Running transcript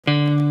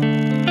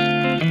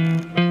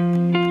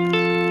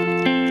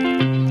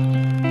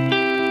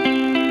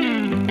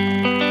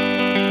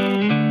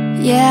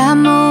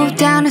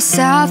down to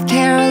South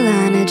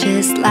Carolina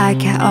just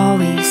like I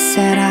always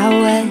said I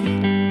would.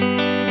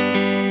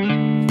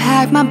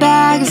 Packed my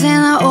bags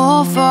in the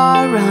old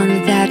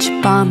 4Runner that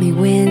you bought me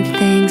when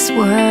things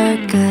were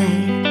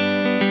good.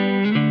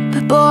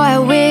 But boy, I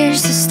wish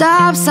the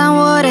stop sign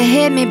would've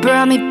hit me,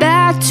 brought me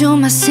back to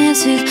my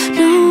senses.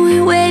 No,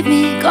 it waved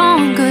me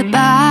gone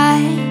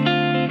goodbye.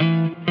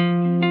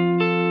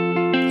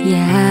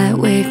 Yeah, it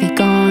waved me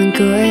gone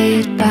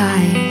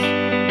goodbye.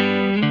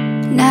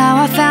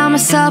 Now I found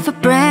myself a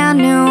brand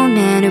new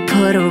man who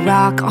put a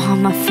rock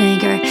on my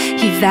finger.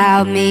 He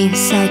vowed me a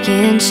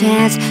second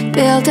chance,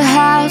 built a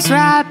house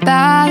right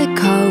by the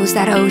coast.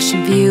 That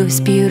ocean view is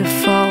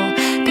beautiful,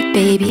 but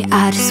baby,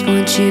 I just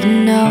want you to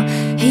know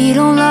he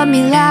don't love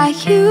me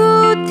like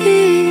you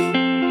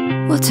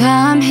did. Well,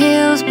 time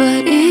heals,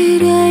 but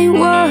it ain't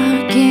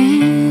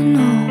working,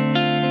 no.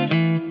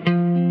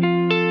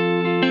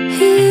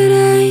 It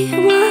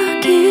ain't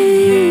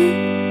working.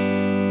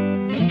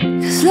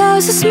 'Cause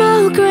love's a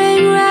smoke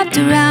ring wrapped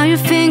around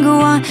your finger.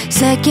 1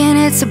 second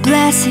it's a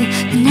blessing,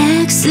 the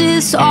next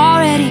is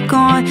already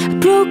gone. A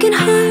broken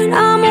heart,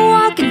 I'm a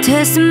walking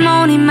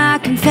testimony. My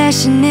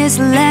confession is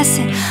a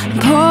lesson I'm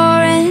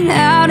pouring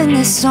out in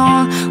this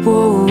song.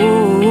 Whoa,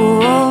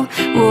 whoa,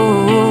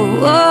 whoa,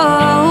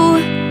 whoa.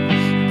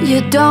 You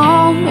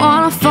don't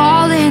wanna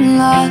fall in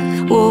love.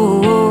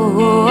 Whoa,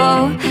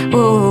 whoa,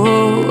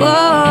 whoa,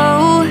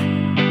 whoa.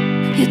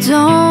 You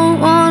don't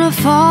wanna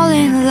fall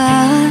in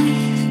love.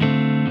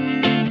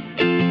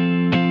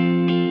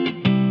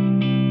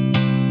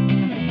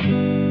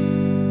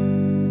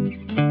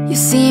 You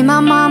see my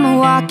mama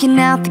walking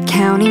out the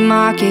county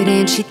market,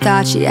 and she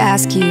thought she'd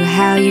ask you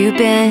how you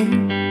been.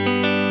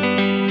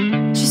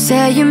 She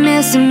said you're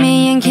missing me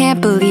and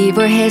can't believe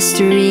we're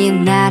history,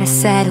 and that I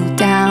settled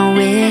down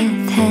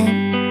with him.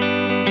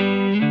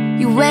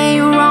 You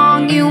ain't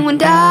wrong, you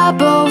and I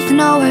both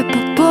know it,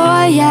 but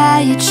boy, yeah,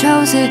 you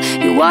chose it.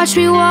 You watched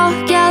me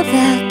walk out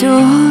that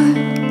door.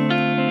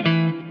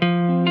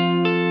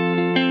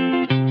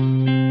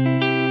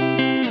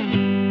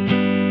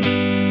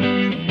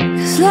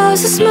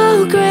 Love's a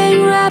smoke ring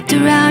wrapped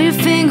around your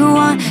finger.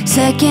 1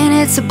 second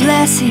it's a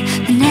blessing,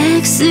 the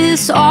next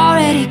is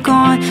already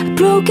gone. A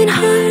broken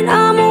heart,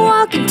 I'm a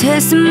walking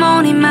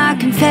testimony. My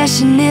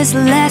confession is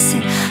a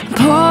lesson I'm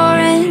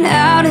pouring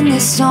out in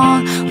this song.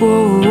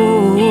 Whoa,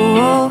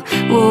 whoa,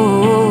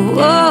 whoa,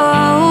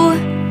 whoa.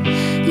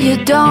 You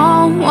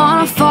don't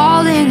wanna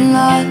fall in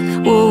love.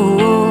 Whoa,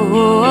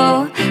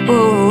 whoa,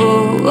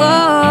 whoa,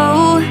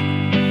 whoa.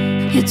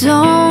 You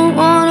don't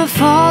wanna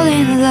fall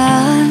in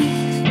love.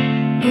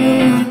 Oh,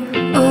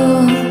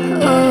 oh,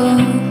 oh,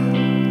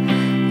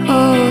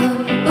 oh,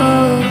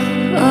 oh,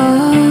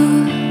 oh,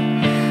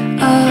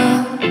 oh,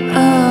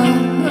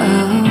 oh,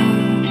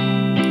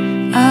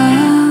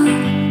 oh.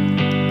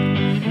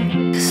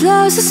 'Cause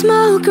love's a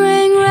smoke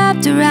ring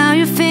wrapped around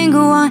your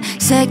finger. 1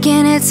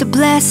 second it's a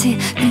blessing,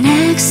 the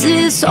next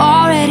is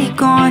already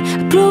gone.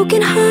 A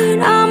broken heart,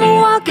 I'm a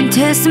walking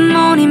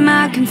testimony.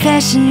 My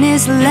confession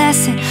is a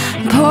lesson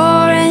I'm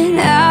pouring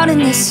out in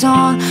this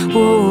song.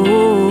 Whoa,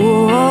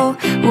 whoa,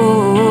 whoa,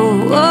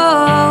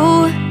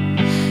 whoa.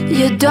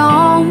 You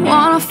don't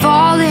wanna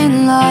fall in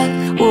love.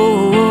 Whoa,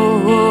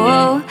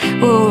 whoa,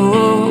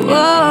 whoa,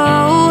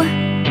 whoa.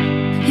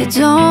 You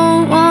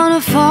don't wanna